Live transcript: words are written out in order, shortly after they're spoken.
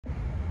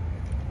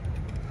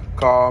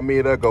Call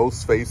me the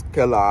ghost face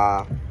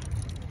killer.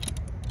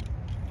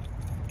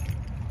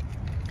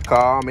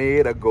 Call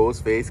me the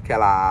ghost face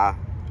killer.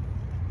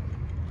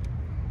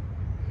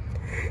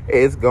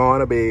 It's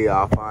gonna be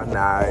a fun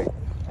night.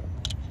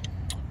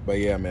 But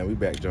yeah, man, we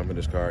back jumping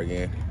this car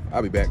again.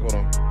 I'll be back. Hold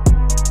on.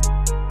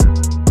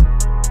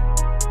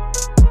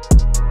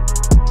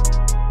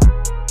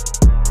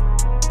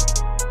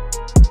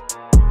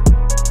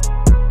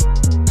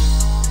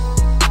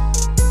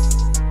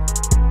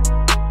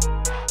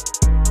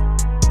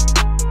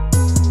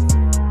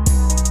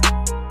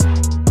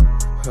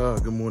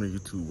 Good morning,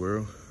 YouTube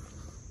world.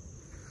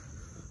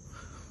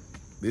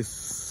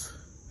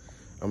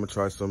 I'm gonna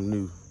try something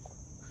new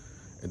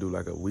and do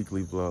like a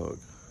weekly vlog.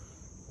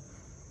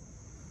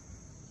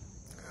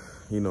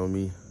 You know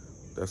me,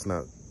 that's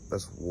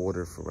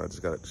water from I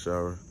just got out the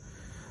shower.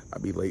 I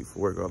be late for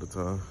work all the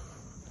time,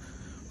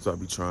 so I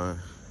be trying.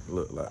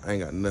 Look, like I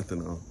ain't got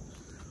nothing on,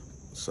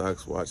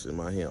 socks, watch in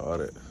my hand, all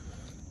that.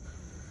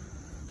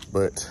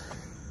 But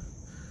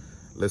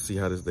let's see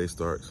how this day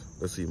starts.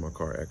 Let's see if my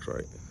car acts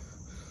right.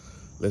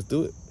 Let's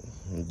do it.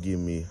 Give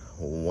me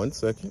 1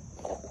 second.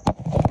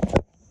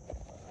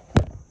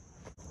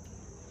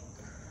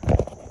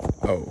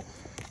 Oh,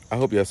 I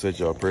hope y'all said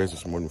y'all prayers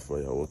this morning before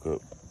y'all woke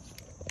up.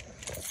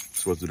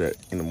 Supposed to do that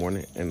in the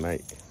morning and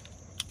night.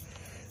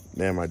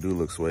 Damn, I do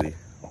look sweaty,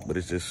 but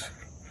it's just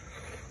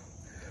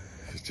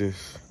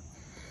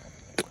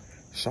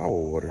shower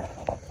water.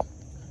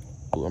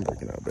 Ooh, I'm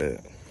breaking out bad.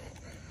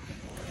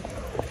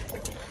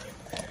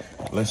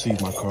 Let's see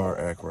if my car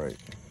act right.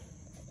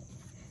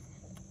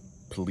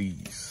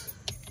 Please.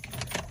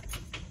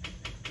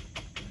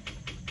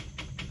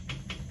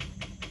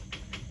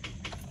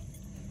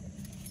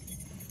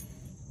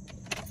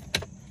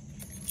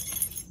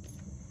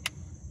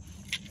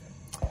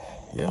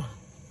 Yeah.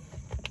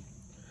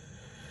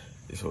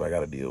 This is what I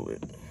gotta deal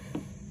with.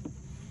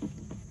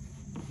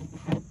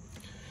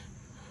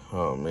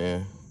 Oh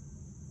man.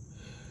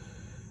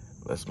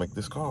 Let's make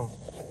this call.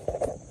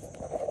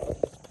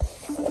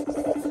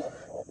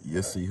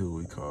 You see who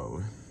we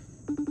calling.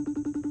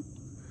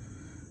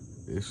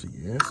 If she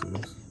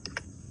answers.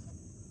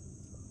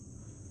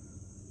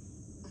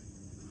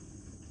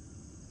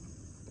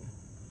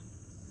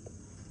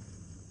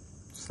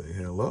 Say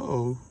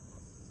hello.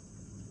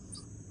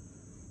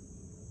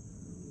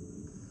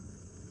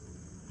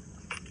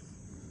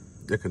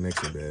 Your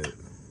connection bad.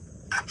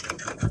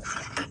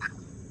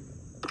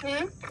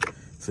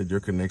 Said your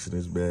connection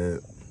is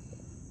bad.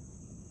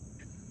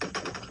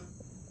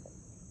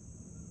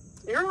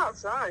 You're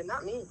outside,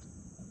 not me.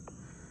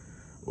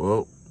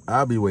 Well,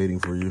 I'll be waiting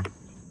for you.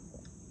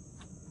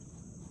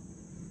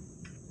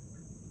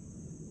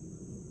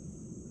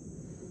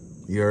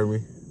 You heard me?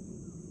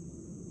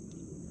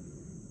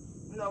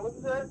 No,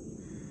 what's that?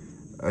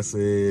 I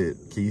said,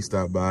 can you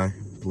stop by,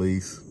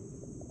 please?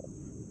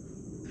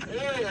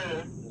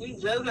 You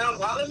just now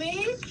bother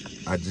me?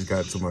 I just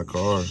got to my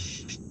car.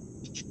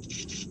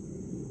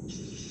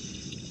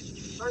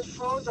 I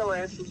told your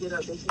ass to get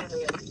up this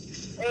morning.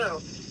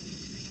 Damn.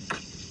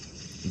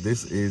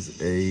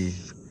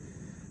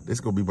 This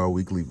gonna be my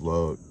weekly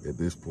vlog at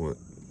this point.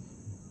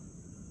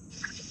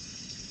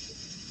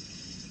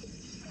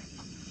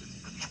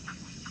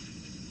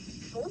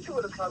 I wish you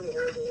would have called me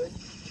earlier.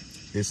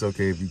 It's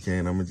okay if you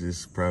can. I'm gonna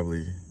just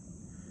probably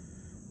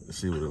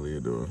see what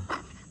Aaliyah doing.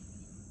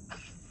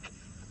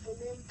 And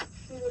then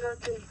see what I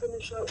can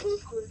finish up real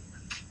quick.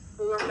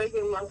 Because I'm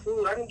making my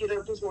food. I didn't get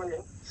up this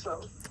morning,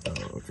 so.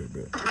 Oh, okay,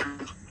 bet.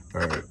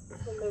 All right.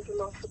 I'm making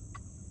my food.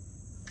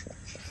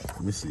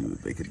 Let me see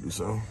what they can do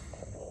so.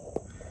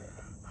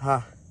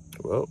 Hi.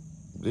 Well,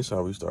 this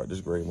how we start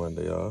this great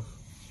Monday off.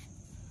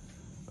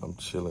 I'm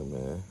chilling,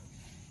 man.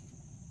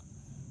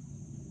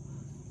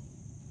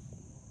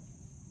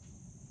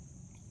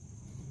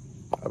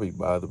 I be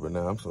bothered, but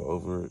now I'm so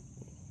over it.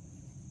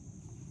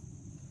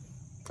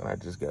 And I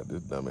just got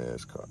this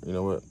dumbass car. You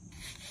know what?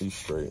 You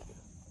straight.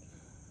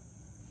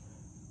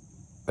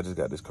 I just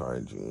got this car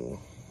in June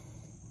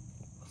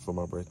for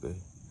my birthday,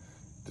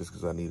 just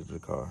because I needed the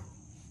car.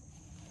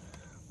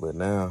 But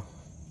now,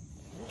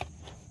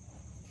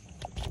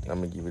 I'm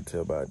going to give it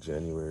till about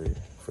January,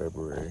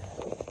 February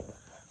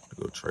to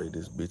go trade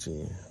this bitch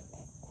in.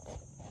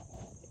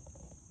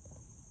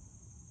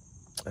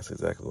 That's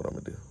exactly what I'm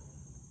going to do.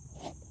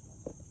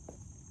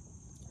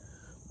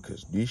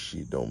 Because this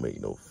shit don't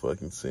make no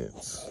fucking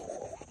sense.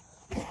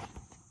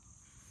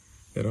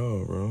 At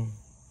all, bro.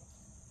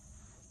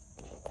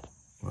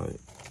 Like,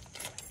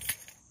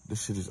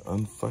 this shit is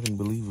unfucking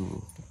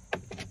believable.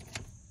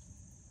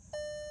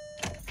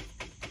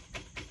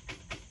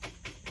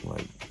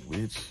 Like,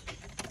 bitch.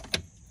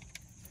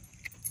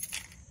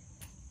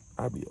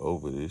 I be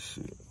over this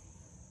shit.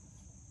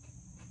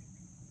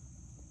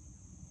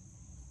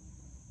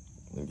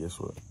 And guess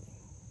what?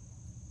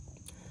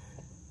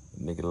 A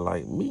nigga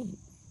like me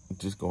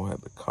just gonna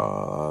have the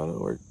car to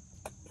work.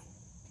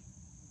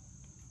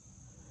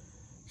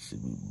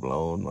 Should be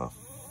blowing my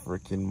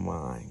freaking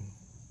mind.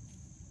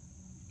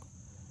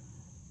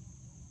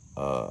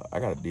 I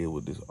gotta deal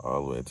with this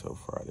all the way until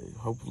Friday.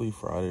 Hopefully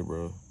Friday,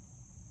 bro.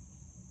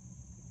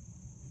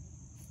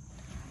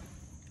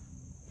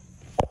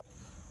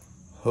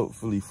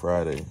 Hopefully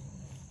Friday,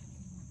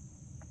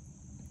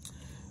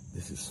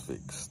 this is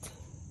fixed.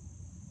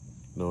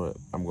 You know what?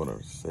 I'm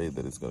gonna say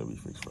that it's gonna be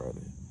fixed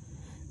Friday.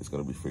 It's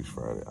gonna be fixed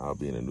Friday. I'll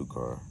be in a new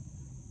car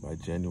by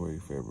January,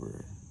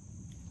 February.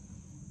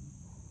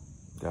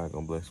 God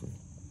gonna bless me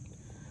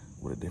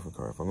with a different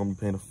car. If I'm gonna be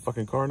paying a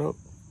fucking car note,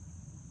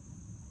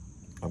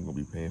 I'm gonna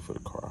be paying for the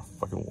car I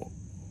fucking want.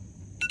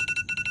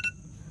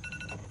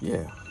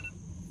 Yeah.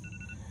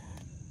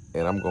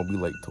 And I'm gonna be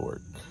late to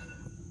work.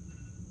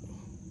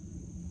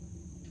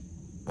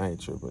 I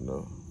ain't tripping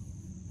though.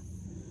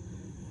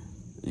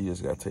 You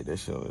just gotta take that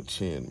shit on the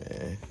chin,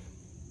 man.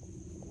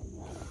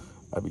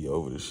 I be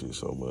over this shit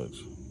so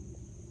much.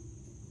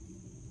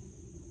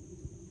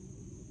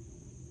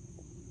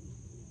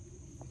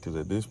 Cause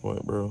at this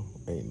point, bro,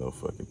 ain't no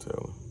fucking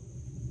telling.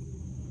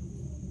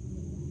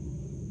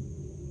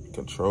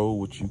 Control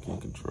what you can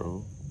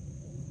control.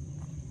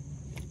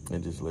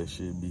 And just let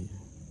shit be.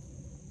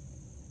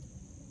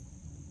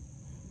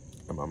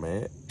 Am I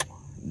mad?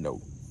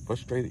 No.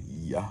 Frustrated?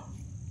 Yeah.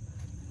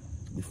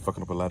 Be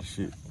fucking up a lot of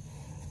shit.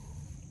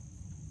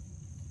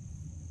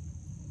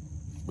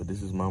 But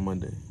this is my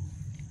Monday.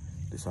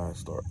 This is how it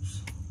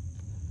starts.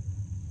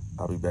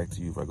 I'll be back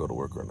to you if I go to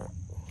work or not.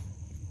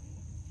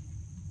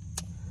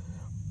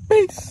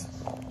 Peace.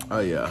 Oh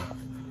yeah.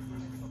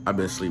 I've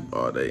been asleep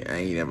all day. I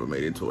ain't never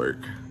made it to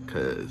work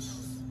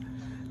because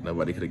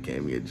nobody could have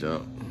gave me a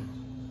jump.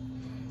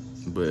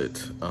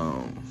 But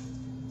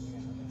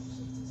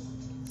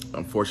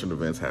unfortunate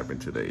events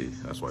happened today.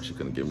 That's why she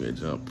couldn't give me a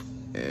jump.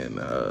 And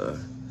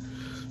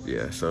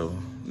yeah, so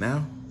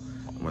now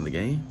I'm on the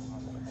game.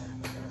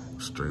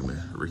 Streaming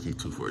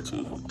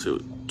Ricky242 to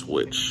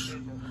Twitch.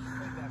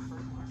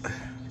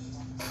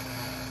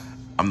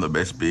 I'm the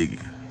best big.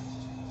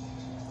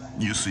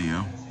 You see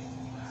him.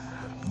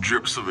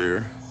 Drip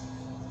severe.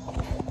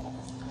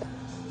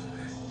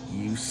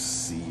 You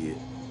see it.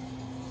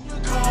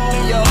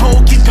 Your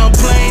hoe keep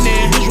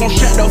complaining. Bitch won't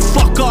shut the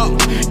fuck up.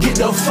 Get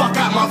the fuck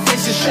out my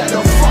face and shut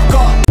the fuck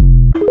up.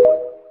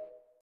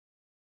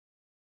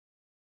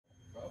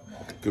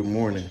 Good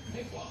morning.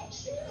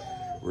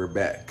 We're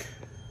back.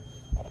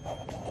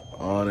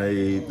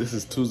 This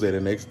is Tuesday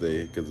the next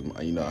day, because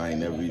you know I ain't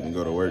never even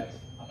go to work.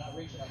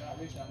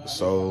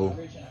 So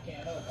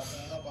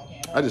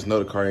I just know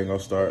the car ain't gonna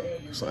start,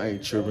 so I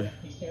ain't tripping.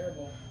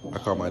 I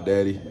call my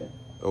daddy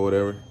or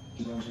whatever.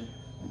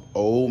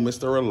 Old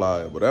Mr.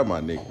 Reliable, that's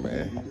my nick,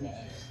 man.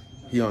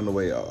 He on the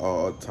way at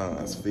all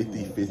times,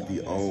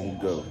 50-50 on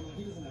go.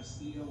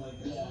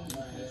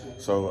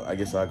 So I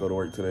guess I'll go to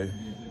work today.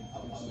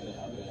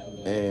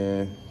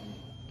 And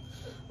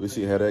we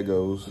see how that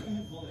goes.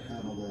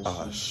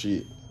 Ah,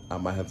 shit. I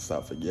might have to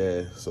stop for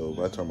gas. So if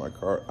I turn my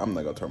car, I'm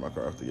not gonna turn my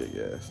car off to get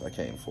gas. I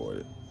can't afford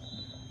it.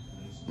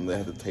 I'm gonna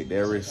have to take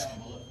that risk.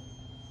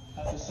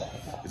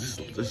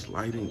 This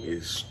lighting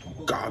is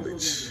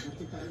garbage.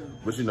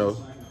 But you know,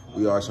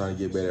 we are trying to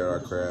get better at our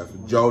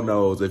craft. Joe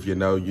knows. If you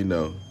know, you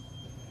know.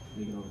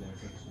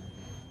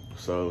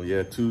 So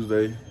yeah,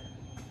 Tuesday.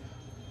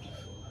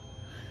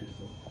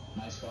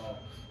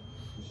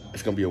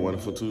 It's gonna be a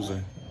wonderful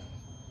Tuesday.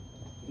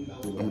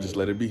 I'm gonna just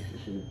let it be.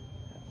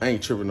 I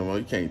ain't tripping no more.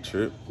 You can't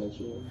trip.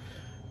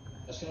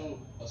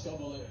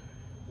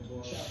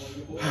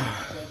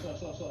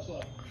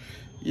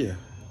 Yeah.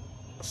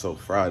 So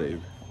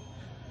Friday,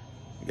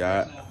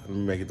 God, let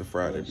me make it to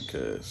Friday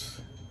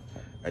because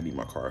I need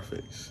my car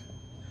fixed.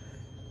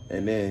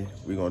 And then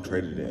we're gonna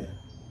trade it in.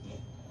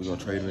 We're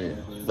gonna trade it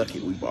in. Fuck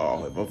it, we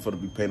ball. If I'm gonna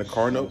be paying a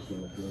car note,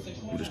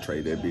 we just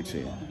trade that bitch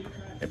in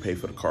and pay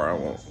for the car I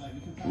want.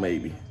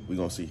 Maybe. We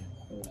gonna see.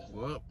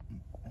 Well,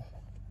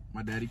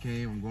 my daddy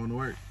came. I'm going to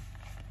work.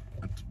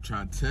 I'm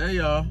trying to tell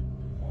y'all.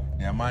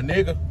 Yeah, my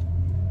nigga.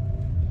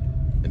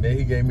 And then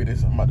he gave me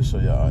this. I'm about to show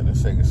y'all in a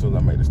second as soon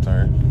as I make this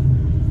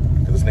turn.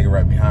 Because this nigga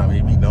right behind me,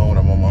 he be knowing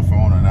I'm on my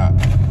phone or not.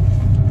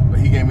 But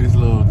he gave me this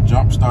little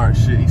jump start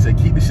shit. He said,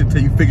 keep this shit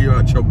till you figure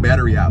out your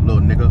battery out,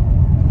 little nigga.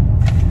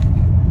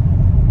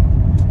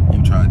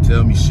 You trying to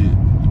tell me shit.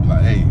 You be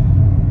like, hey,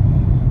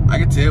 I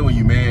can tell when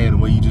you mad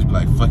and when you just be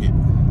like, fuck it.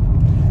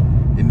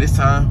 And this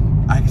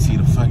time, I can see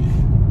the fuck it.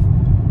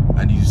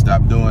 I need you to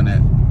stop doing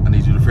that. I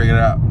need you to figure it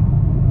out.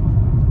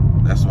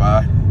 That's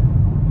why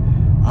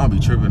I don't be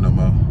tripping no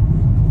more.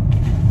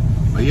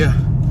 But yeah,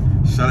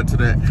 shout out to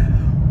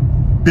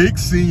that big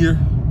senior.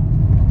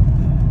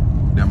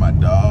 They're my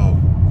dog.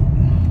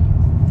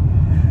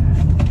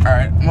 All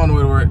right, I'm on the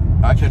way to work.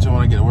 I'll catch you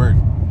when I get to work.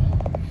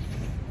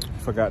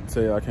 Forgot to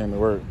tell you I came to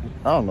work.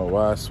 I don't know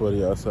why it's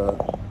sweaty outside.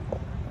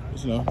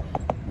 But you know,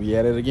 we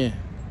at it again.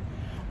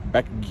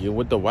 Back again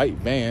with the white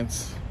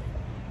Vans.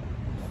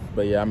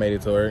 But yeah, I made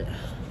it to work.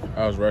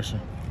 I was rushing.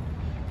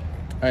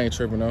 I ain't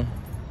tripping though.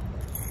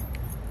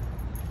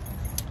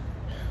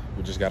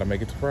 We just gotta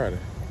make it to Friday.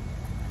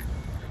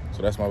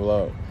 So that's my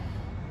vlog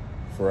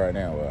for right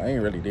now. Well, I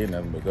ain't really did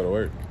nothing but go to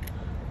work.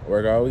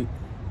 Work all week.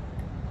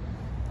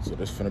 So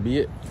that's finna be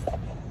it.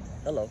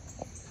 Hello.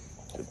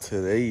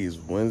 Today is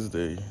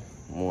Wednesday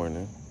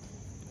morning.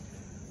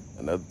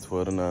 Another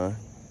 12 to 9.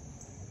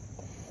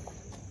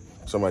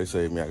 Somebody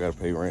saved me. I gotta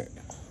pay rent.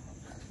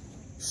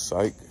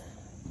 Psych.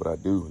 But I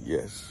do,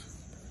 yes.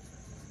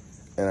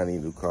 And I need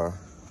a new car.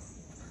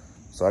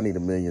 So I need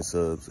 1 million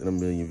subs and 1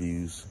 million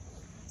views.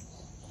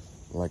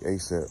 Like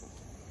ASAP.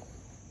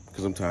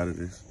 Because I'm tired of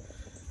this.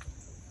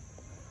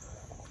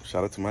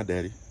 Shout out to my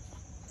daddy.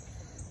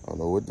 I don't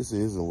know what this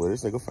is and where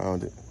this nigga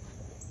found it.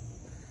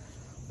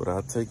 But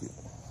I'll take it.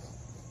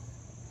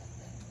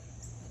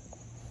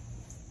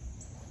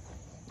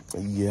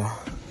 Yeah.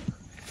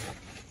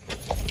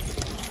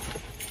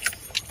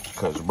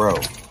 Cause bro,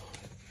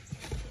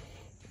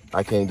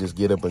 I can't just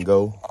get up and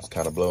go. It's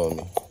kind of blowing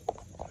me.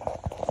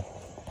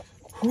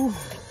 Whew.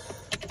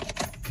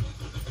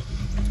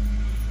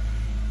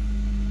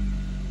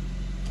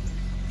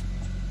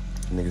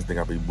 Niggas think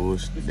I be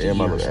bullshit. Damn,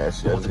 I look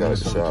ashy. I just got out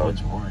the shower.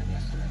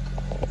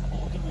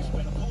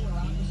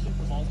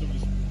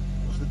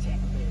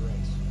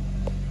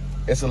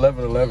 It's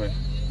 11:11.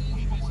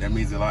 That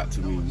means a lot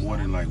to me, more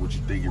than like what you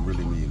think it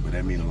really means, but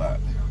that means a lot.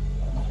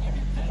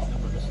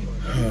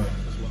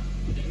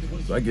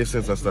 So I guess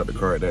since I started the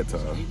car at that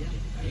time,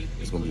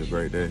 it's gonna be a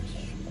great day.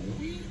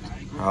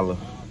 Holla.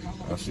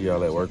 I'll see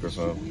y'all at work or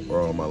something,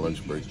 or on my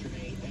lunch break.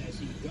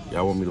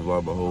 Y'all want me to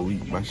vlog the whole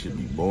week? My shit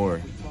be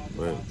boring,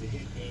 but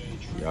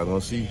y'all gonna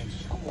see.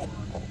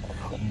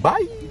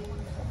 Bye.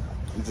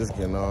 I'm just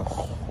getting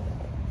off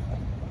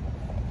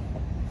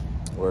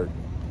work.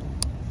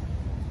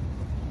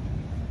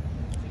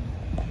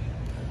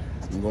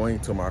 I'm going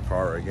to my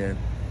car again.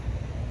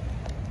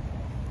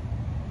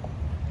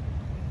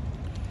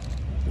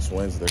 It's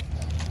Wednesday.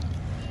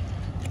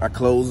 I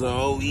close the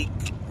whole week.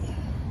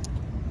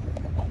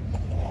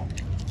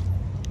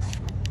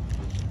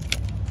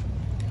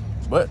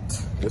 But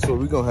that's what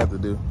we're gonna have to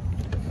do.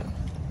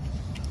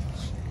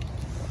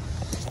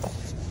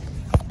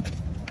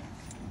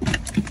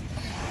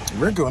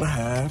 We're gonna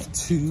have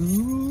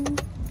to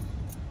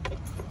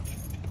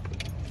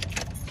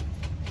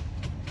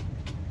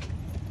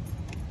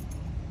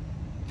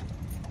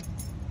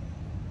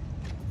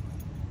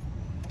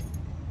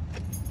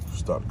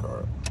start the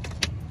car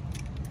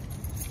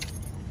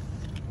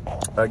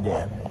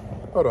again.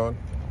 Hold on.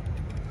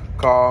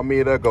 Call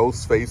me the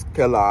Ghostface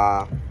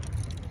Killer.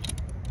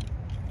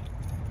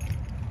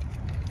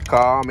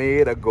 Call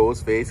me the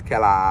Ghostface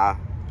Killer.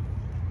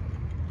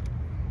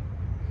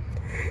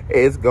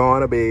 It's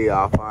gonna be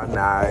a fun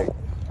night.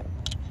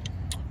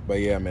 But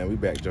yeah, man, we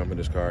back jumping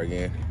this car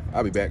again.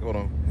 I'll be back. Hold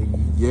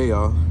on. Yeah,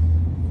 y'all.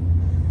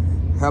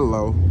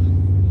 Hello.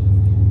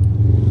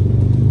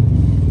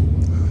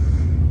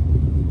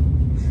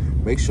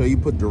 Make sure you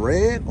put the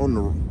red on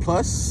the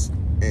plus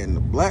and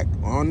the black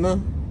on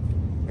the,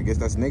 I guess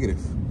that's negative.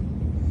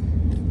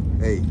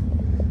 Hey,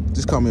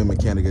 just call me a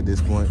mechanic at this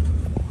point.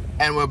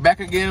 And we're back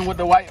again with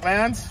the white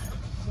vans.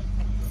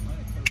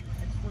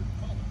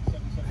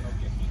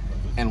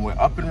 And we're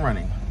up and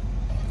running.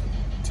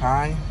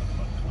 Time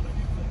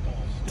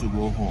to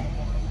go home.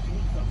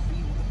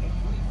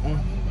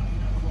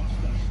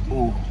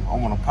 Ooh, I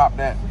want to pop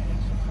that,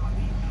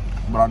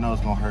 but I know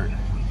it's gonna hurt.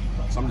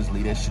 So I'm just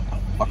leave that shit the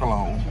fuck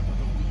alone.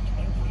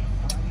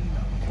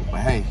 But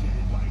hey,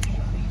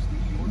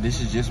 this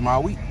is just my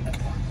week.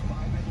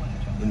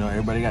 You know,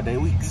 everybody got their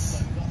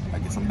weeks. I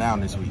guess I'm down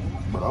this week,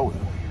 but oh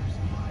well.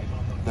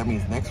 That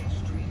means next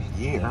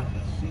year,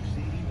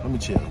 let me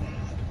chill.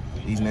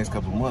 These next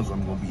couple months,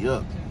 I'm gonna be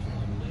up.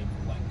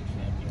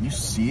 You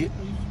see it,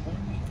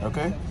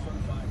 okay?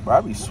 But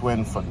I be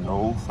sweating for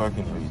no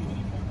fucking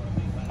reason.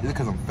 Is it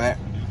because I'm fat?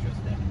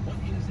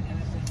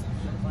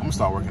 I'm gonna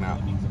start working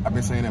out. I've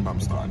been saying that, but I'm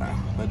starting now.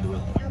 Let's do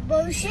it. A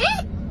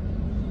bullshit.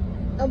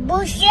 A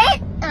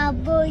bullshit. A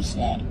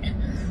bullshit.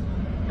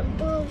 A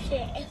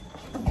bullshit.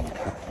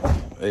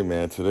 Hey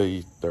man,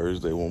 today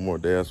Thursday. One more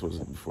day.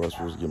 Before I was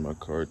supposed to get my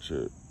car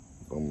checked.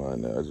 Don't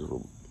mind that. I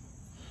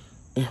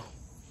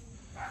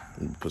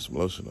just put some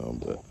lotion on,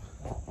 but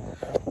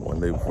one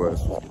day before I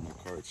was supposed to get my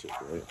car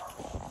checked, right?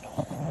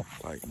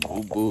 Like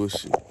no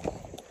bullshit.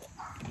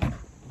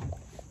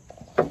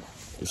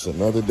 It's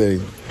another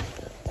day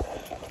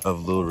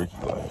of Lil Ricky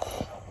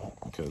life.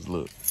 Because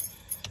look.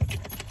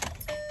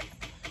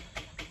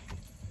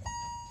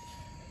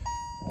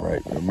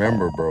 Right,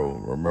 remember bro,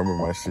 remember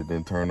my shit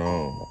didn't turn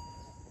on.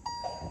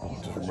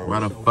 Why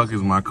the fuck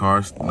is my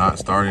car not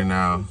starting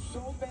now,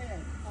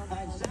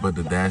 but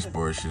the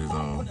dashboard shit is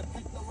on?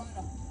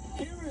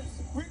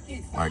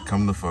 Like,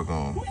 come the fuck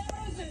on.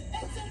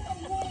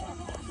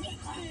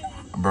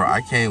 Bro,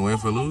 I can't win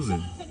for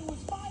losing.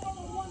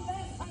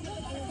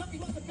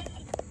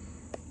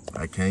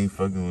 I can't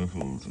fucking win for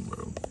losing,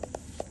 bro.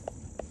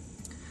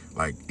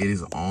 Like, it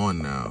is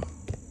on now.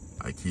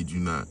 I kid you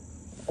not.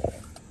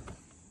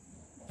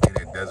 And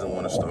it doesn't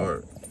want to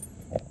start.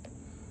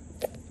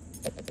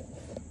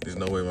 There's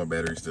no way my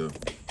battery's still.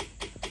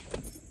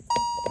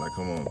 Like,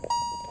 come on.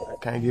 I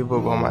can't give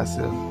up on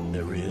myself.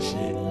 That real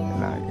shit.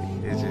 Like,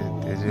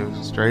 it's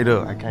just straight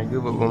up. I can't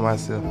give up on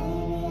myself.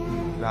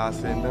 All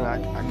said and done,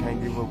 I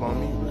can't give up on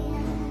me.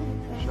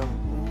 For sure.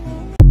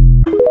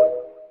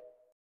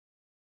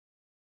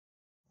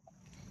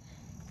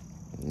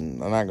 I'm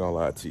not gonna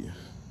lie to you.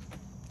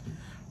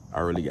 I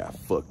really got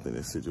fucked in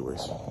this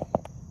situation.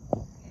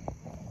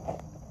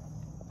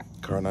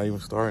 Car not even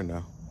starting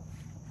now.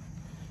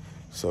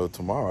 So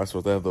tomorrow I'm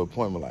supposed to have the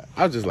appointment. Like,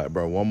 I was just like,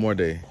 bro, one more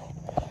day,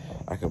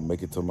 I can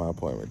make it to my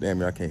appointment. Damn,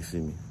 y'all can't see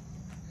me.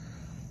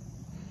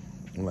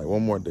 I'm like,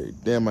 one more day.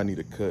 Damn, I need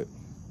a cut.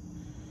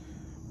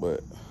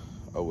 But,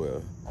 oh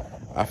well.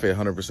 I feel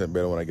 100%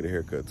 better when I get a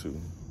haircut too.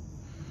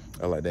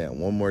 I was like, damn,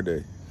 one more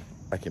day,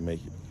 I can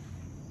make it.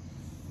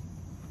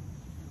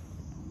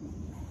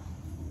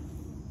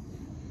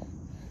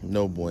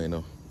 No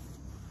bueno.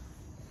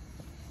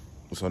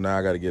 So now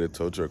I gotta get a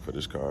tow truck for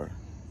this car.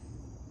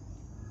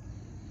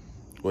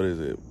 What is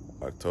it?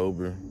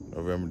 October,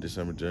 November,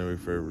 December, January,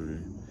 February.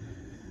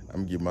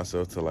 I'm gonna give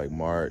myself to like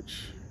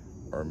March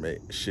or May.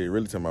 Shit,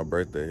 really to my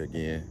birthday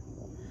again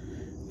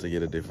to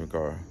get a different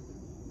car.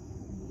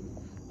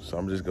 So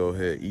I'm just go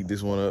ahead, eat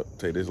this one up,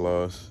 take this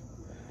loss,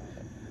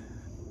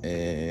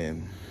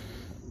 and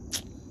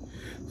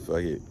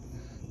fuck it.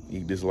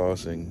 Eat this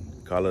loss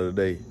and call it a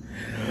day.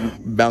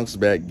 Bounce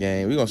back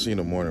game. We're gonna see in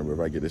the morning, but if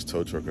I get this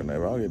tow truck or not.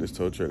 If I don't get this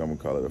tow truck, I'm gonna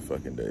call it a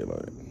fucking day.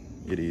 Like,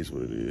 it is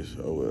what it is.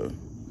 Oh well.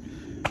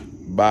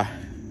 Bye.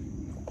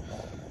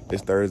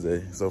 It's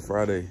Thursday, so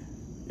Friday.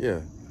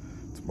 Yeah,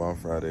 tomorrow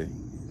Friday.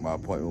 My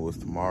appointment was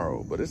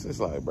tomorrow, but it's just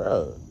like,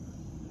 bro,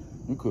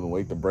 you couldn't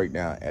wait to break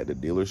down at the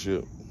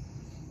dealership.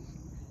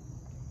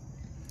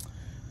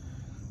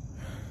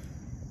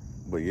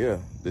 But yeah,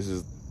 this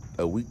is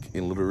a week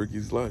in Little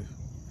Ricky's life.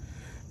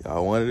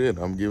 Y'all wanted it,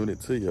 I'm giving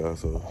it to y'all,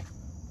 so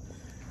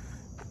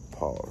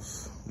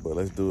pause. But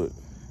let's do it.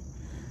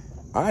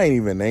 I ain't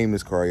even named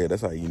this car yet.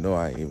 That's how you know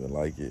I ain't even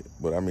like it.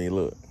 But I mean,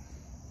 look.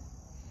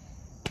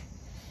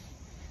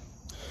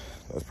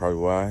 That's probably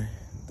why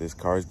this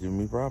car is giving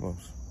me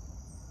problems.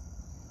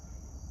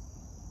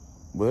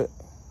 But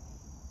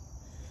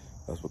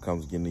that's what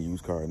comes with getting a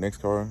used car. Next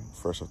car,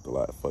 fresh off the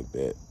lot. Fuck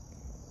that.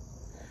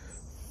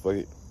 Fuck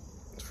it.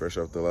 It's fresh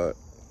off the lot.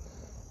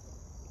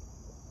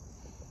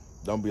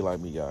 Don't be like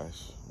me,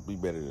 guys. Be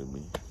better than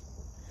me.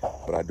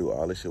 But I do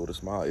all this shit with a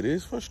smile. It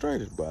is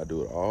frustrating, but I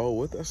do it all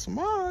with a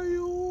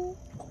smile.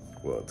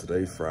 Well,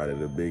 today's Friday,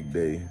 the big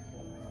day.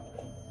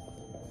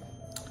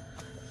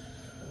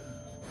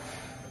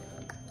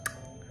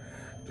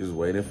 Just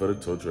waiting for the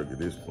tow truck at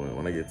this point.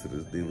 When I get to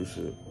this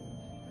dealership,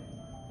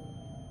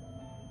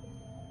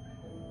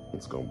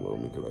 it's gonna blow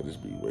me because I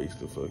just be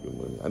wasting fucking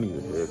money. I need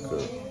a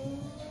haircut.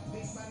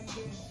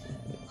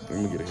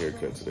 I'm gonna get a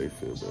haircut today,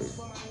 Phil, baby.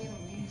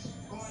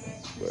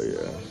 But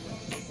yeah,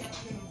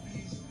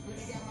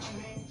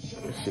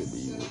 that shit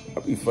be, I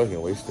be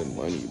fucking wasting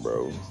money,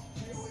 bro.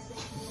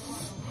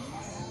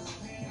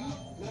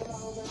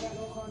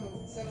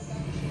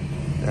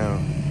 Down,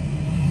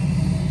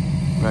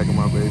 packing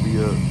my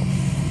baby up.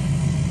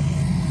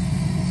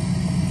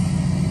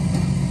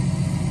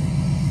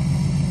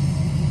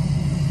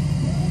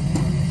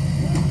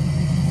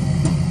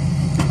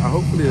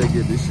 Hopefully they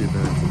get this shit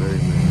done today,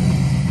 man.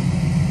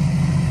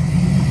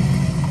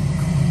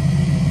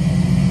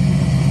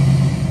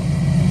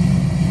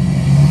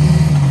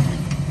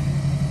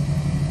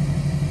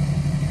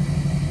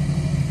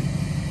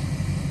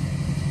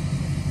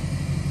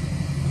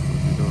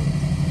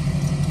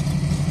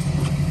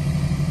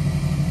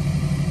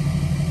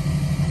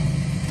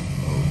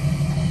 Oh,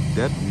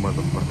 that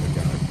motherfucker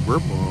got a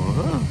grip on,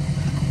 huh?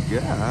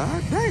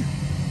 God damn.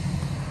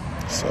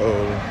 So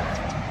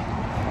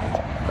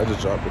I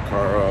just dropped the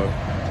car off.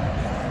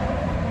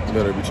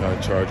 Better be trying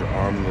to charge her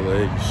arm and the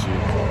leg and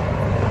shit.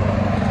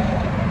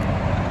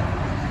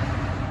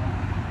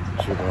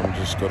 Shit, I'm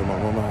just go to my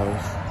mama's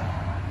house.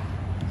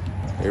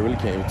 They really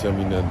can't even tell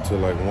me nothing until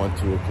like 1,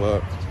 2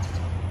 o'clock.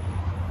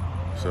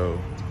 So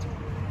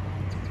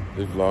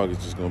this vlog is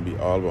just gonna be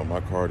all about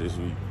my car this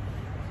week.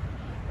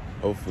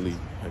 Hopefully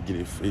I get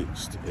it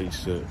fixed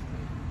ASAP.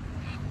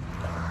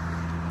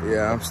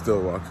 Yeah, I'm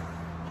still walking.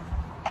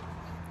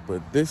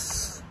 But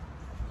this,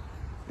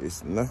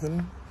 it's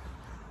nothing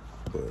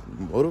but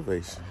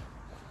motivation.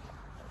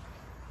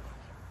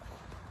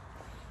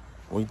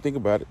 When you think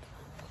about it,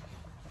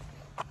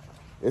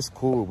 it's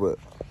cool, but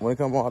when it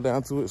comes all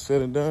down to it,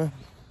 said and done,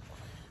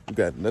 you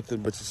got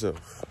nothing but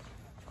yourself.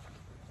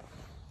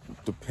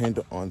 Depend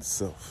on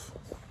self.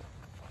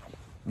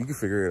 You can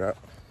figure it out.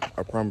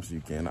 I promise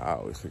you can. I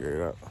always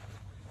figure it out.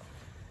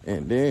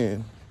 And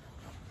then,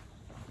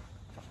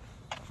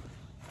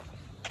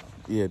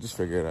 yeah, just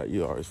figure it out.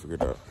 You always figure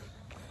it out.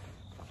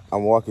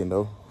 I'm walking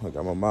though. I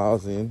got my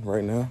miles in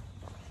right now.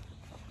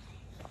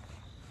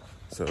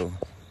 So,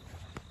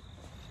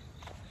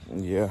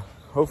 yeah,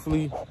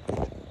 hopefully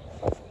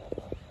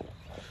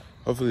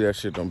that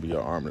shit don't be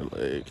your arm and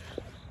leg.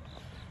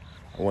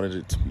 I wanted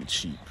it to be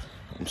cheap.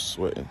 I'm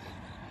sweating.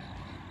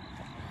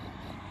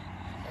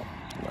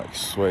 Like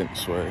sweating.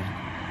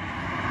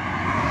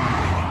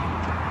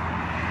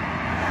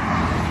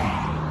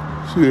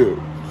 Shit.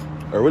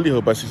 I really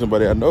hope I see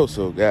somebody I know,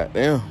 so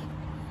goddamn.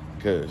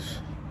 Cause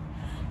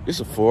it's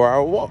a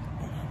 4-hour walk.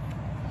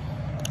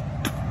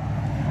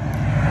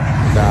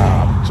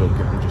 Nah, I'm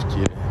joking, I'm just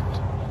kidding.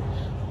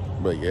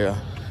 But yeah,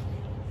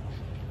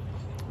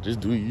 Just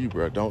do you,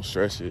 bro. Don't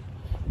stress it.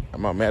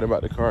 Am I mad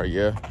about the car?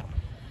 Yeah.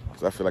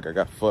 Because I feel like I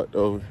got fucked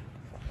over.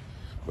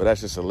 But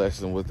that's just a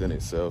lesson within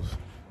itself.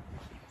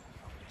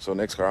 So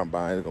next car I'm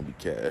buying is going to be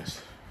cash.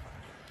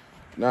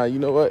 Nah, you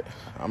know what?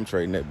 I'm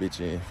trading that bitch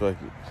in. Fuck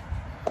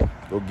it.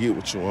 Go get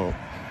what you want.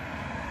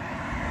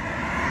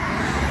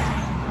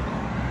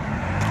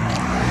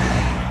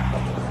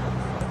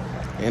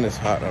 And it's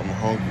hot. I'm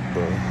hungry,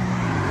 bro.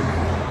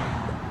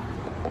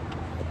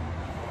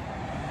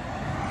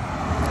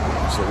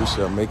 So we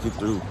shall make it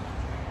through.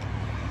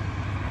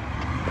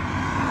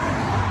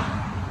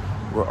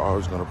 We're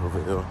always gonna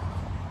prevail.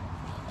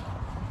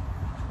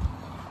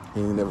 He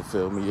ain't never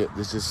failed me yet.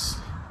 It's just,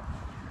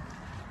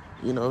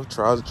 you know,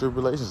 trials and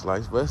tribulations,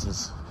 life's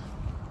lessons.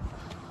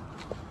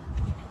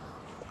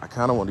 I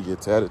kind of want to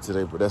get tatted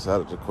today, but that's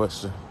out of the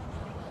question.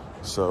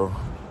 So,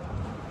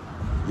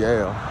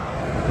 yeah.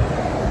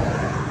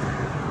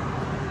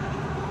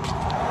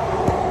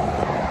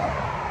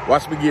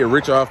 Watch me get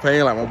rich off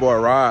pain like my boy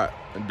Rod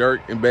and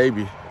Dirk and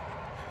Baby.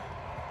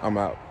 I'm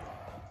out.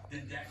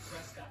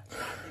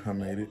 I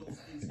made it,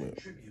 but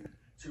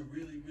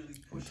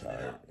I'm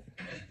tired.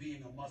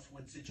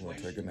 I'm gonna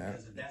take a nap.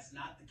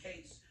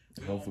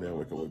 Hopefully I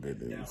wake up with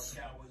good news.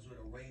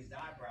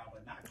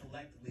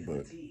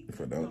 But if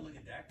I don't,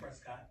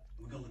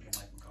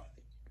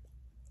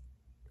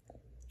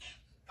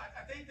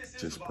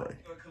 just pray.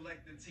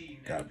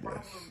 God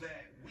bless.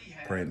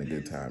 Pray in the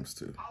good times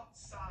too.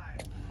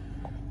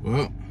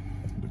 Well,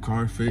 the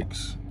car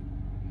fixed,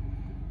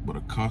 but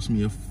it cost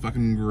me a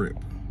fucking grip.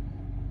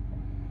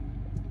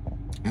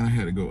 And I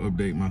had to go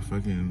update my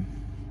fucking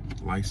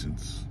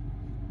license.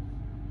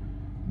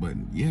 But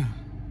yeah,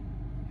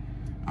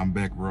 I'm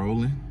back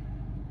rolling.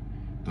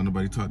 Don't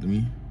nobody talk to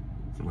me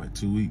for like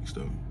 2 weeks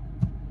though.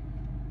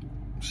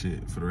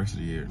 Shit, for the rest of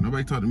the year.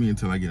 Nobody talk to me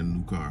until I get a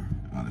new car,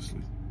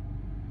 honestly.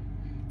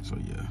 So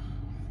yeah.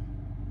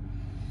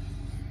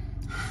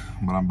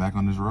 But I'm back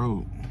on this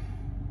road.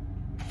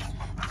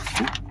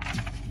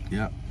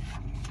 Yep.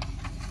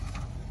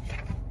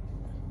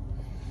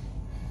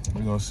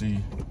 We're gonna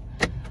see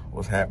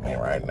what's happening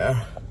right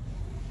now.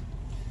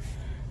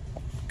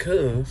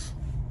 Cause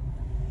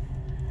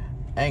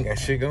I ain't got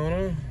shit going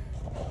on.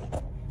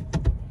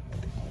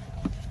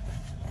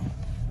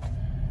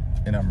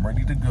 And I'm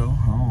ready to go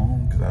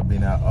home because I've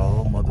been out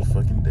all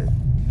motherfucking day.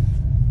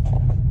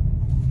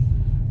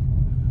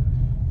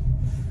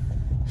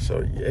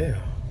 So yeah.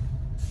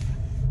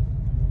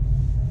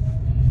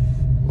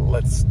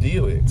 Let's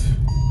do it.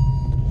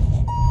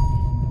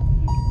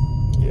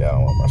 Yeah, I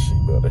don't want my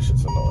seatbelt. That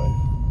shit's annoying.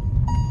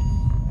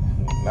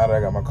 Now that I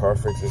got my car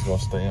fixed, it's gonna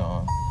stay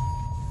on.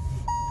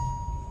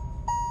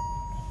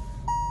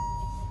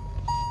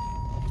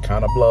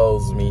 Kinda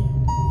blows me.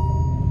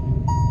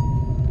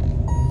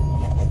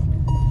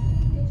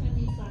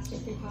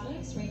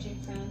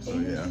 So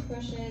yeah.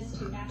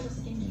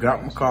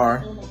 Got my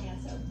car.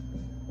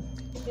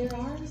 There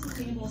are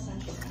sustainable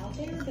essentials out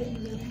there, but you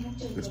really have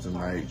to look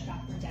hard and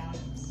track them down.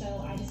 So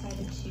I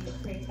decided to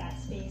create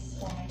that space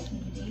for my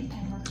community,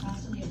 and we're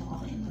constantly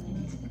evolving with the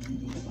needs of the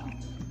community as well.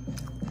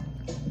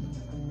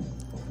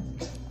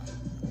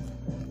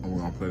 We're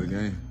gonna play the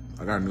game.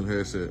 I got a new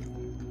headset.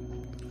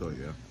 So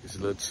yeah. It's a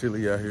little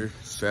chilly out here.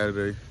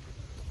 Saturday.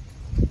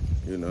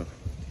 You know.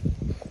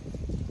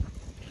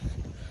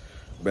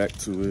 Back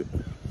to it.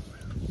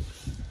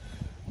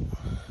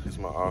 It's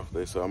my off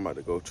day, so I'm about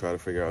to go try to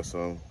figure out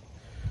something.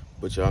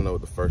 But y'all know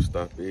what the first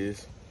stop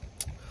is.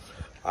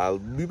 I'll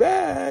be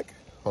back.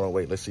 Hold on,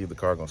 wait, let's see if the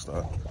car gonna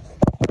stop.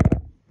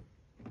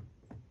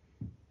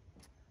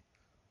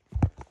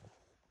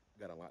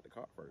 Gotta lock the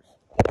car first.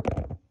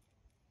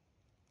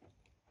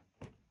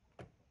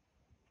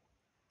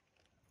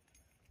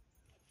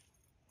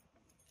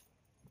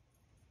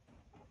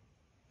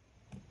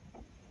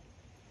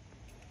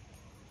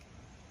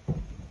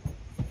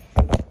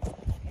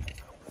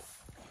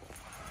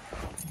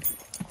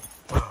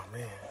 Oh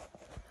man.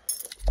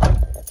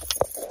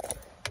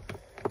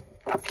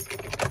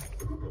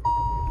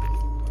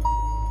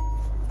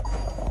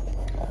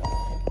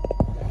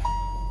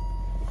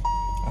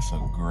 That's a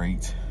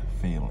great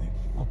feeling.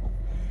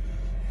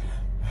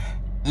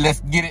 Let's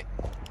get it.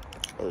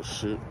 Oh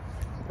shit.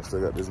 I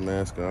still got this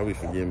mask on. I'll be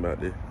forgetting about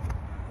this.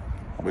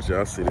 But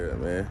y'all see that,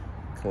 man.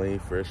 Clean,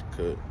 fresh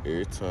cut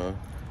every time.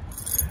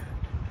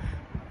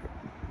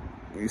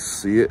 You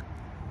see it.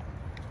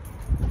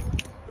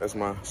 That's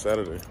my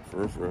Saturday, for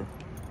real, for real.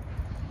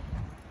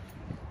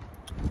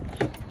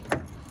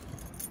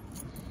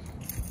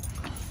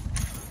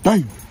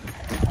 Dang.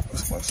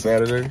 That's my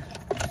Saturday.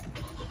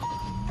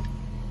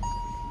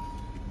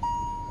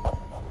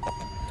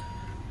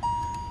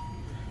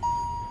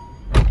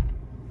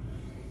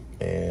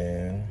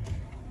 And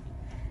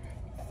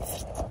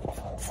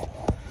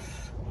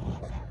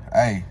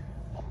hey,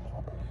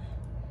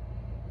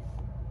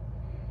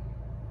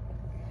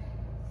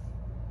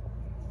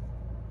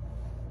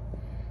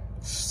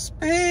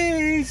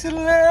 speechless.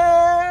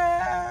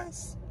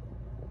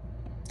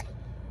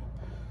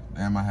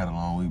 Damn, I had a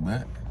long week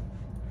back.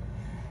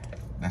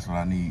 That's what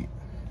I need.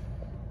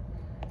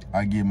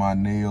 I get my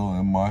nail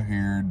and my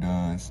hair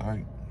done. So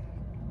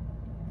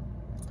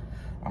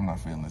I'm not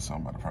feeling this, so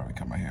I'm about to probably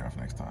cut my hair off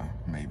next time,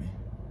 maybe.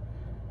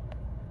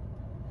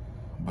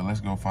 But let's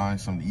go find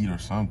something to eat or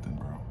something,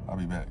 bro. I'll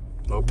be back.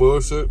 No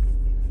bullshit.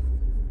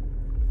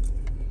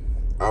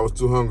 I was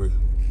too hungry.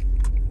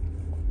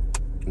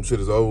 Them shit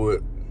is over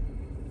with.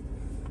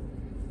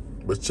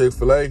 But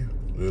Chick-fil-A,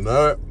 you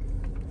know it.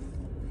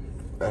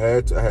 I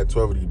had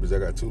 12 of these, but I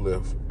got 2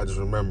 left. I just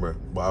remember,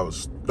 but I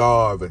was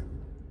starving.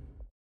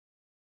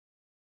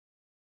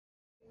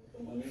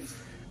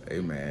 Hey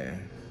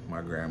man,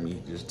 my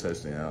Grammy just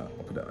touched down.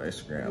 I put it on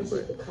Instagram,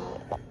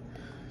 but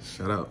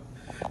shout out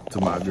to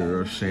my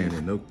girl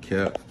Shannon, no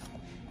cap.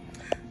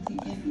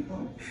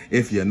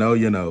 If you know,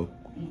 you know.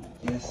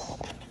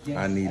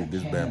 I needed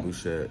this bamboo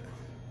shot.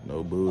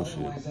 No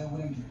bullshit.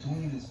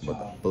 But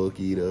the fuck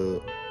eat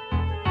up.